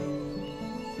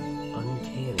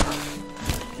uncanny.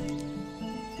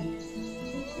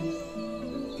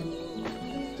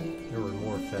 There were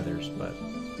more feathers, but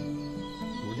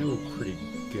we're doing pretty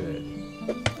good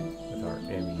with our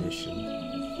ammunition.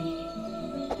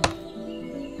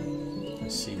 I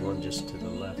see one just to the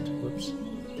left. Whoops.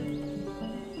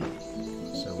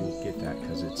 So we'll get that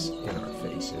because it's in our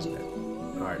face, isn't it?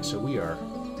 Alright, so we are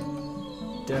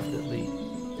definitely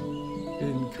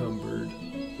encumbered.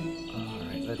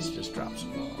 Alright, let's just drop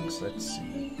some logs. Let's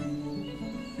see.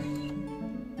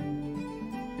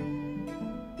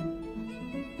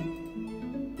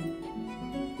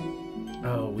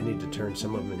 Oh, we need to turn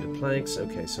some of them into planks.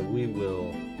 Okay, so we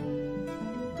will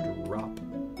drop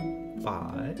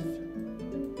 5.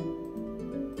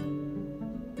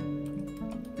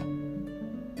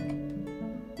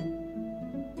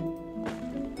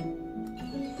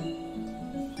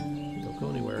 Don't go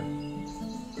anywhere.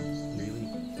 Really?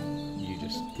 You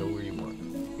just go where you want.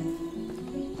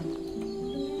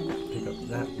 Pick up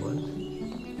that one.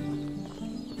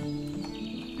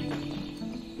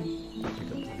 Pick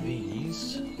up these.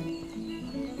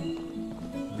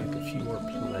 Make a few more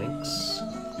planks.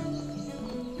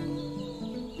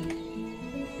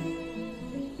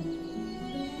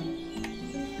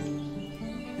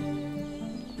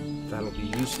 That'll be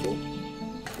useful.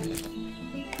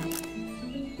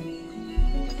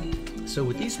 So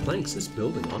with these planks, this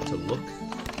building ought to look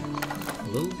a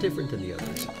little different than the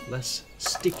others. Less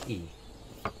sticky.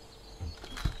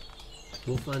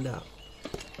 We'll find out.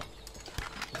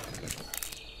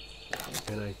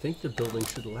 And I think the building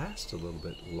should last a little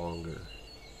bit longer.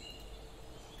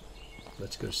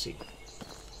 Let's go see.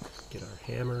 Get our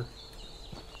hammer.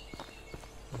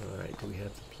 Alright, do we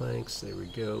have the planks? There we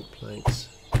go, planks.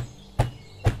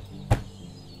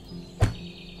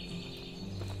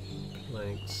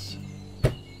 Planks.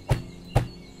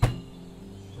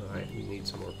 Alright, we need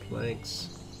some more planks.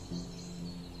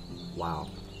 Wow,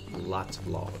 lots of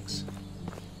logs.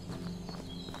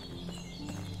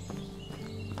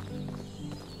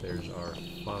 There's our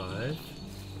 5.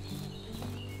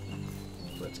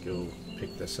 Let's go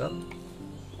pick this up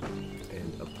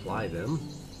and apply them.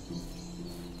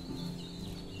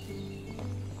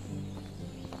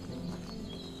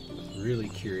 Really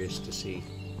curious to see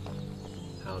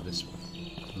how this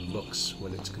looks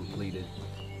when it's completed.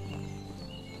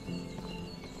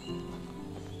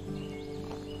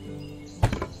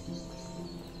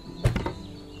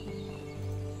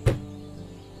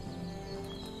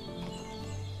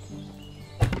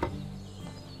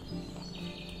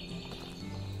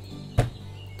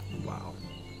 Wow.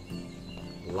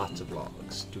 Lots of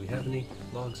logs. Do we have any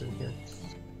logs in here?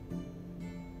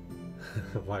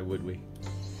 Why would we?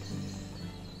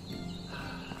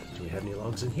 Do we have any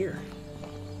logs in here?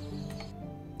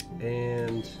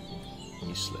 And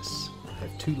useless. I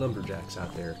have 2 lumberjacks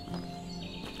out there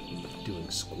doing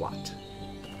squat.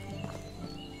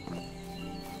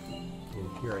 And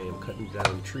here I am cutting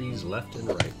down trees left and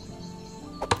right.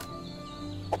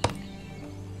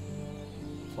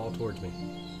 Fall towards me.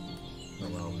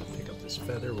 Allow them to pick up this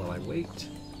feather while I wait.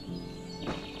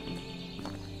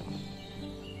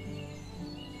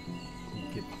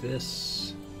 Get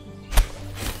this.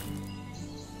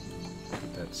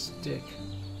 Get that stick.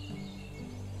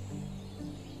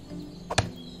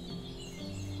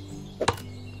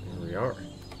 we are.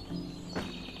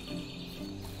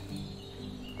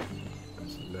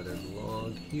 There's another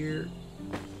log here.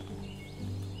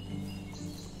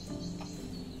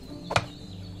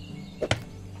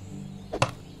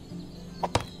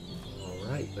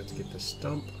 Alright, let's get the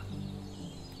stump.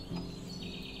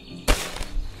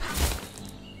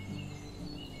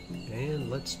 And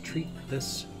let's treat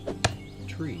this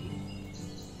tree.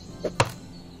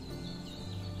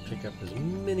 Pick up as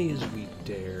many as we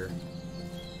dare.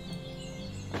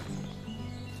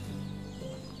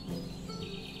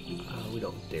 We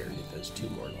don't dare get those 2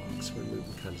 more logs. We're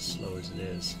moving kind of slow as it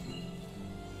is.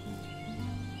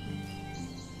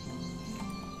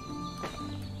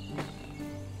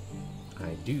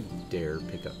 I do dare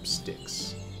pick up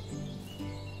sticks.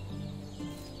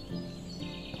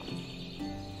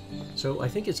 So I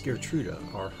think it's Gertruda,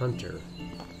 our hunter,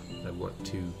 I want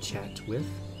to chat with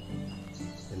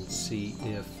and see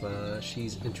if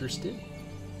she's interested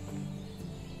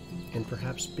and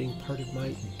perhaps being part of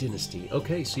my dynasty.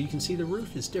 Okay, so you can see the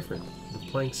roof is different. The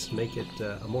planks make it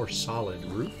a more solid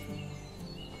roof.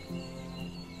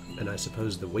 And I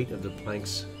suppose the weight of the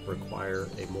planks require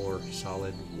a more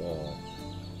solid wall.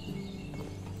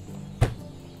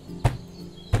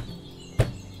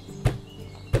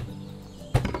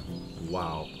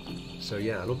 Wow. So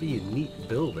yeah, it'll be a neat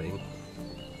building.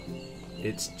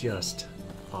 It's just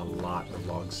a lot of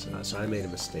logs. So I made a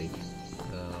mistake.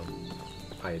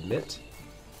 I admit,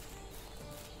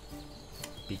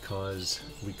 because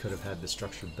we could have had the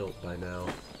structure built by now.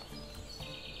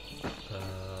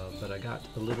 But I got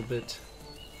a little bit,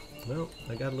 well,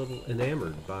 I got a little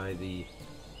enamored by the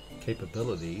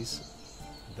capabilities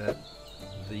that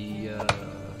the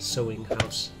sewing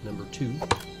house number 2,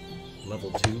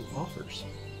 level 2 offers.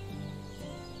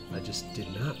 I just did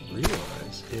not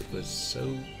realize it was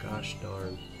so gosh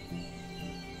darn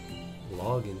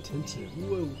log intensive.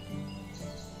 Whoa.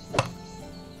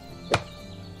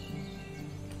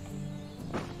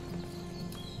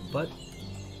 But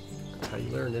that's how you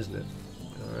learn, isn't it?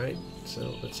 Alright,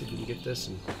 so let's see if we can get this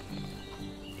and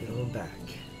get on back.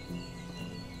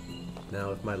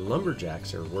 Now, if my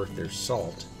lumberjacks are worth their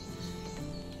salt,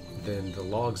 then the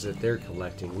logs that they're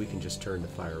collecting, we can just turn to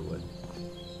firewood.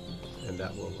 And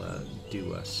that will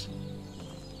do us.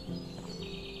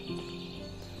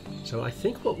 So I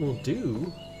think what we'll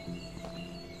do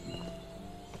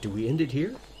we end it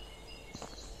here?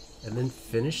 And then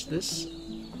finish this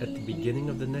at the beginning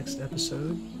of the next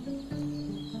episode?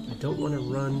 I don't want to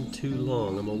run too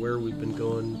long. I'm aware we've been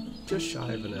going just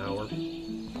shy of an hour.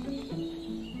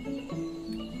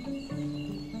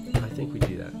 I think we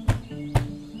do that.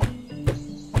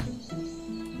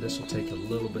 This will take a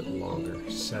little bit longer.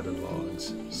 7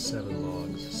 logs, 7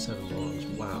 logs, 7 logs.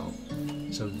 Wow.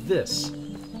 So this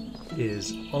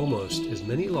is almost as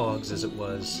many logs as it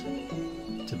was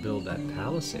to build that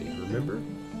palisade. Remember?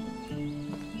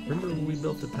 Remember when we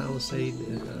built the palisade,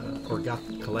 or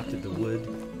collected the wood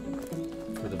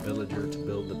for the villager to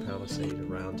build the palisade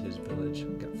around his village?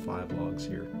 We've got 5 logs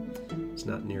here. It's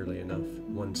not nearly enough.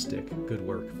 1 stick. Good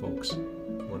work, folks.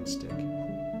 1 stick.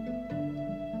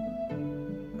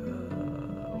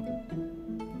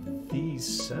 These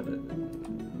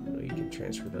 7, we can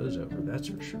transfer those over, that's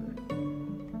for sure.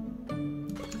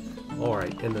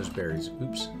 Alright, and those berries.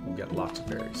 Oops, we've got lots of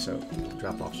berries, so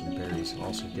drop off some berries.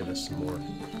 Also give us some more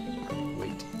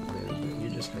weight management.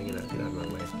 You're just hanging out. Get out of my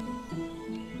way.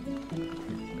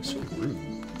 That's so rude.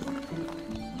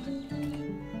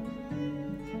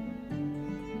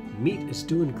 Meat is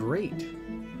doing great.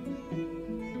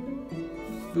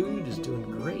 Food is doing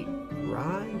great.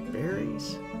 Rye,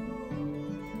 berries.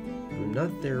 I'm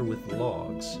not there with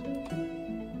logs.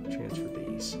 Transfer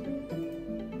these.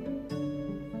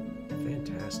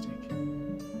 Fantastic.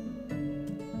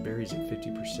 Berries at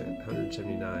 50%,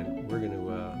 179. We're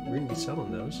gonna be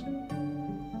selling those.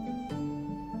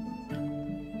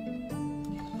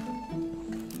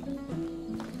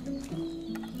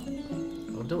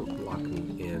 Oh, don't block me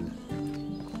in.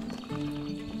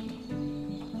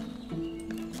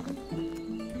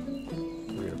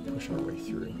 We're gonna push our way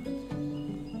through.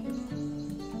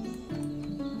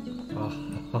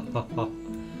 Oh,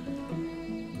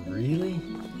 really?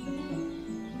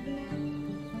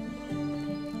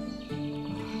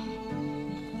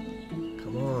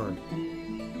 Come on.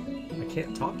 I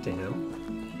can't talk to him.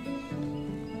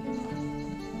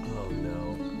 Oh no.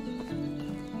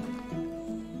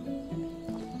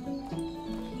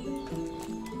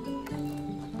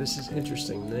 This is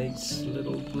interesting. Nice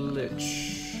little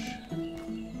glitch.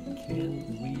 Can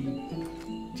we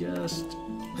just...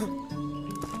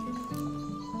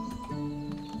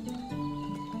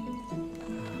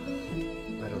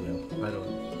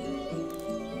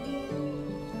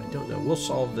 we'll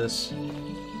solve this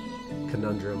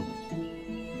conundrum.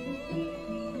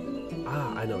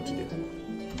 Ah, I know what to do.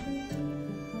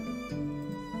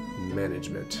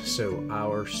 Management. So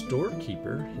our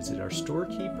storekeeper, is it our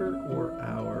storekeeper or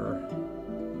our...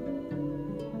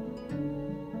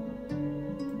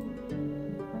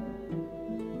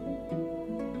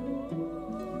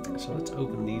 So let's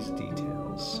open these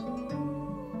details.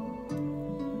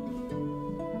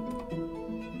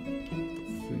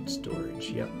 Food storage,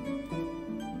 yep.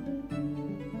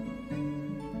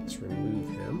 Let's remove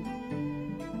him.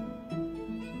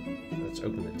 Let's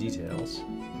open the details.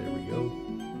 There we go.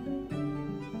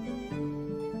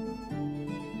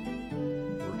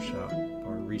 Workshop,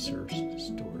 barn, resource,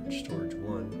 storage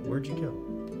 1. Where'd you go?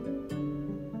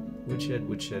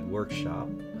 Woodshed, workshop,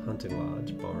 hunting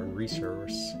lodge, barn,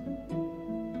 resource.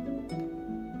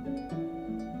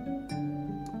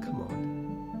 Come on.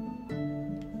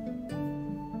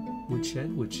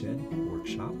 Woodshed,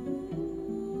 workshop,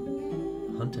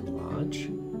 hunting lodge,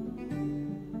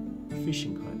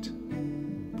 fishing hut,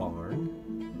 barn.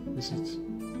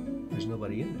 There's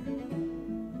nobody in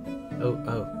there. Oh.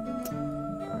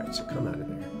 Alright, so come out of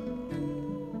there.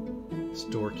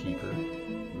 Storekeeper,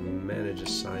 manage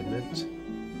assignment.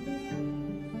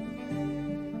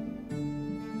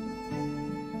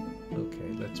 Okay,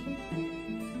 let's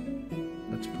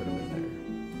put him in there.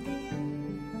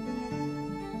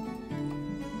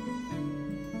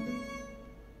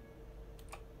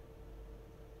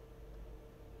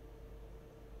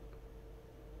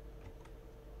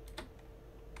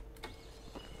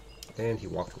 And he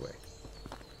walked away.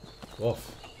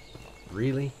 Wolf.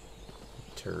 Really?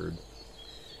 Turd.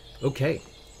 Okay.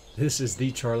 This is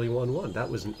the Charlie 1-1. That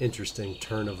was an interesting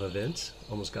turn of events.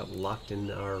 Almost got locked in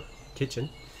our kitchen.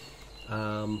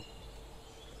 We're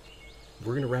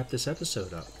going to wrap this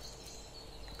episode up.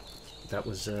 That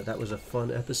was a fun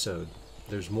episode.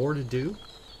 There's more to do.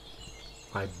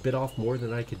 I bit off more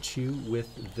than I could chew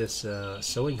with this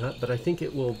sewing hut, but I think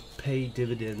it will pay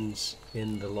dividends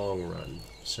in the long run.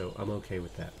 So I'm okay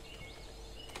with that.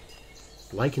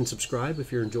 Like and subscribe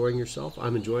if you're enjoying yourself.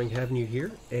 I'm enjoying having you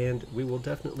here, and we will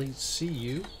definitely see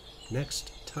you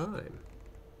next time.